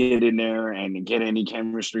to get in there and get any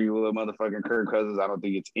chemistry with a motherfucking Kirk Cousins. I don't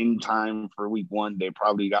think it's in time for week 1. They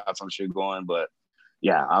probably got some shit going, but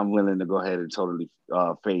yeah, I'm willing to go ahead and totally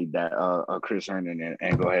fade that Chris Herndon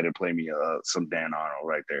and go ahead and play me some Dan Arnold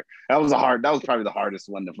right there. That was probably the hardest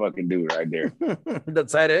one to fucking do right there. The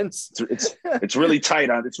tight ends. It's really tight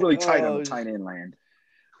on the tight end land.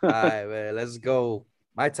 All right, man, let's go.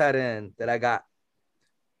 My tight end that I got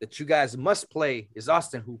that you guys must play is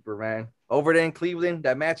Austin Hooper, man. Over there in Cleveland,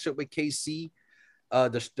 that matchup with KC,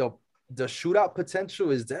 the shootout potential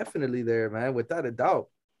is definitely there, man, without a doubt.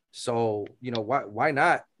 So, why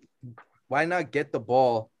not get the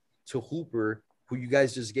ball to Hooper, who you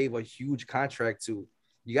guys just gave a huge contract to?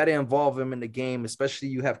 You got to involve him in the game, especially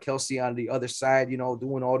you have Kelsey on the other side,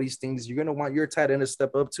 doing all these things. You're going to want your tight end to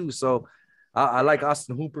step up too. So I like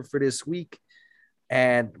Austin Hooper for this week.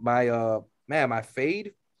 And my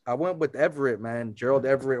fade, I went with Everett, man. Gerald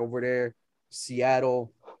Everett over there,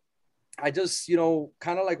 Seattle. I just,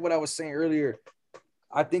 kind of like what I was saying earlier,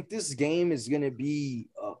 I think this game is going to be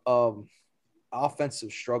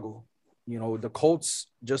offensive struggle. The Colts,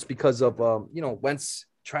 just because of, Wentz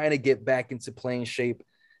trying to get back into playing shape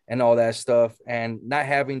and all that stuff and not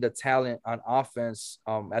having the talent on offense,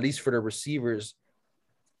 at least for the receivers.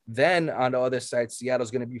 Then on the other side,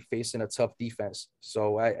 Seattle's going to be facing a tough defense.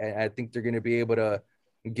 So I think they're going to be able to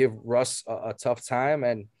give Russ a tough time.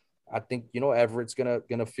 And I think, Everett's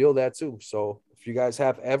gonna feel that too. So if you guys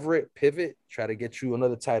have Everett, pivot, try to get you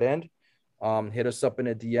another tight end. Hit us up in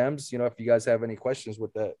the DMs, if you guys have any questions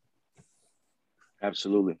with that.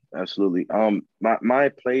 Absolutely. My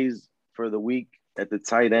plays for the week at the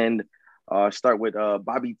tight end start with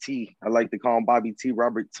Bobby T. I like to call him Bobby T.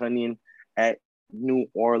 Robert Tonyan at New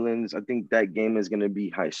Orleans. I think that game is going to be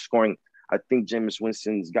high scoring. I think Jameis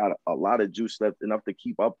Winston's got a lot of juice left, enough to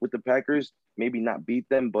keep up with the Packers, maybe not beat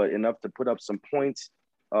them, but enough to put up some points.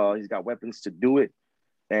 He's got weapons to do it.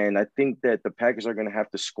 And I think that the Packers are going to have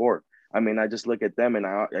to score. I mean, I just look at them and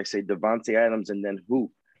I say Devontae Adams and then who?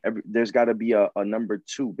 There's got to be a number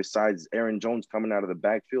 2 besides Aaron Jones coming out of the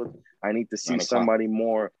backfield. I need to see somebody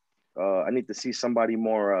more.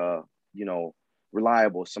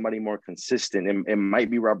 Reliable, somebody more consistent. It might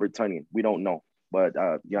be Robert Tonyan. We don't know. But,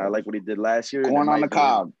 I like what he did last year. Corn on the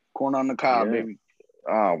cob, yeah. Baby.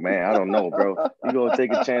 Oh, man, I don't know, bro. You go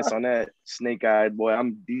take a chance on that. Snake-eyed boy,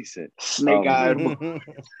 I'm decent. Snake-eyed.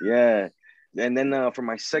 Yeah. And then for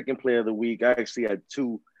my second player of the week, I actually had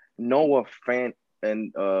 2. Noah Fant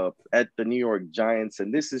and at the New York Giants.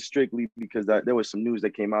 And this is strictly because there was some news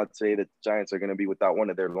that came out today that the Giants are going to be without one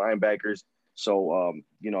of their linebackers. So,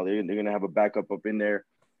 they're going to have a backup up in there.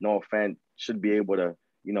 Noah Fant should be able to,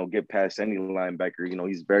 get past any linebacker.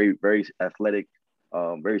 He's very, very athletic,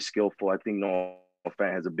 very skillful. I think Noah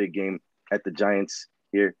Fant has a big game at the Giants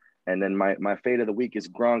here. And then my fade of the week is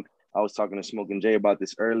Gronk. I was talking to Smoking Jay about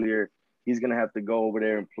this earlier. He's going to have to go over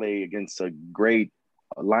there and play against a great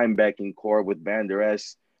linebacking core with Van Der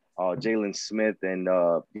Esch, Jalen Smith and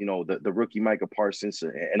you know, the rookie Micah Parsons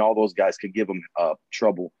and all those guys could give him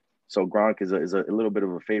trouble. So Gronk is a little bit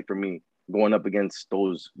of a fave for me going up against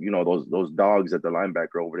those, you know, those dogs at the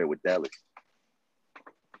linebacker over there with Dallas.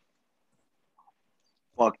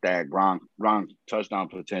 Fuck that, Gronk touchdown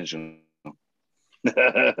potential.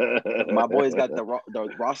 My boy's got the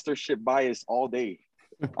roster ship bias all day.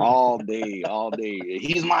 all day.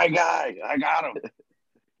 He's my guy. I got him.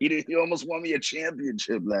 He almost won me a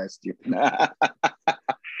championship last year.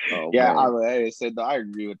 Oh, yeah, man. I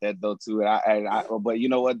agree with that though too. But you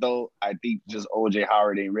know what though? I think just OJ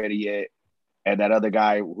Howard ain't ready yet, and that other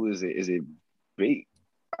guy, who is it? Is it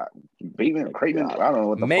Bateman or Creighton? I don't know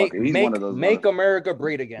what the fuck. He's one of those. Make America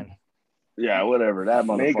great again. Yeah, whatever. That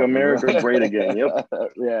motherfucker. Make America great again. Yep.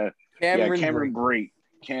 Yeah. Cameron Brate.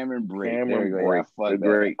 Cameron Brate. Brate. Fuck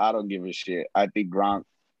that. I don't give a shit. I think Gronk.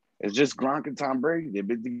 It's just Gronk and Tom Brady. They've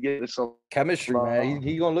been together so chemistry, man.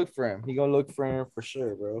 He gonna look for him. He gonna look for him for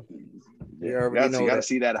sure, bro. You gotta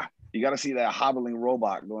see that. You gotta see that hobbling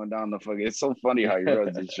robot going down the fucking. It's so funny how he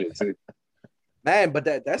runs this shit too. Man, but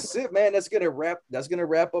that's it, man. That's gonna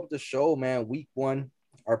wrap up the show, man. Week 1,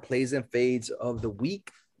 our plays and fades of the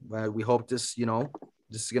week. We hope this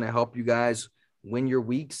is gonna help you guys win your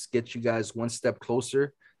weeks, get you guys one step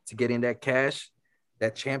closer to getting that cash,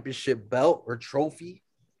 that championship belt or trophy,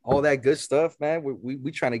 all that good stuff, man.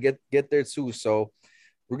 We trying to get there too. So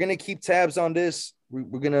we're gonna keep tabs on this.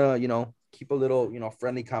 We're gonna keep a little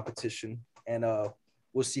friendly competition, and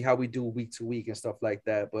we'll see how we do week to week and stuff like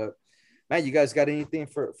that. But man, you guys got anything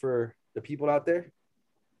for the people out there?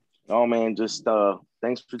 Oh man, just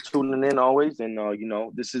thanks for tuning in always. And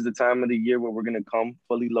this is the time of the year where we're gonna come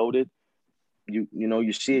fully loaded.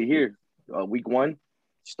 You see it here. Week 1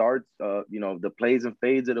 starts. The plays and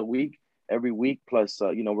fades of the week every week. Plus,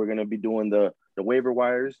 we're gonna be doing the waiver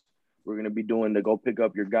wires. We're gonna be doing the go pick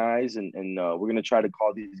up your guys, and we're gonna try to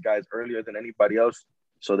call these guys earlier than anybody else,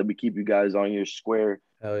 so that we keep you guys on your square.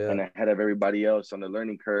 Hell yeah. And ahead of everybody else on the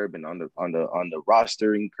learning curve and on the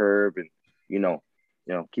rostering curve, and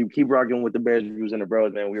keep rocking with the Bears Brews and the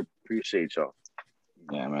Bros, man. We appreciate y'all.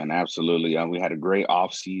 Yeah, man, absolutely. We had a great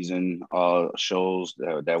off-season shows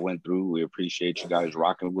that went through. We appreciate you guys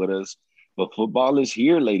rocking with us. But football is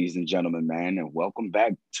here, ladies and gentlemen, man, and welcome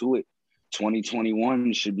back to it.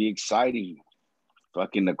 2021 should be exciting.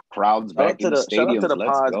 Fucking the crowds back in the stadiums. Shout out to the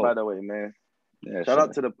Let's pods, go. by the way, man. Yeah, shout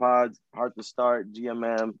out to the pods, Heart to Start,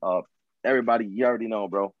 GMM, everybody. You already know,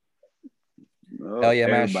 bro. Hell yeah,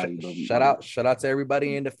 man. Shout out to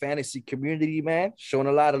everybody in the fantasy community, man. Showing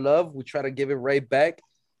a lot of love. We try to give it right back.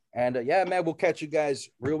 And yeah, man, we'll catch you guys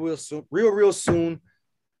real soon. Real soon.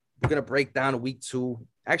 We're gonna break down week 2.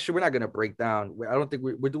 Actually, we're not gonna break down. I don't think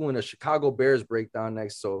we're doing a Chicago Bears breakdown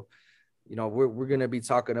next. So, we're gonna be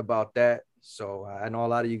talking about that. So I know a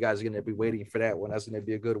lot of you guys are gonna be waiting for that one. That's gonna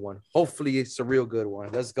be a good one. Hopefully, it's a real good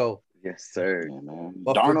one. Let's go. Yes, sir.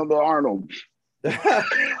 Darnold the Arnold.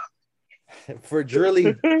 For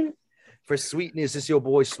drilling, for sweetness, it's your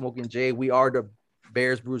boy Smoking Jay. We are the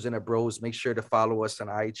Bears, Brews, and the Bros. Make sure to follow us on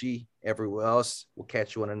IG. Everywhere else, we'll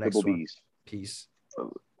catch you on the next one. Peace.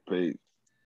 Peace.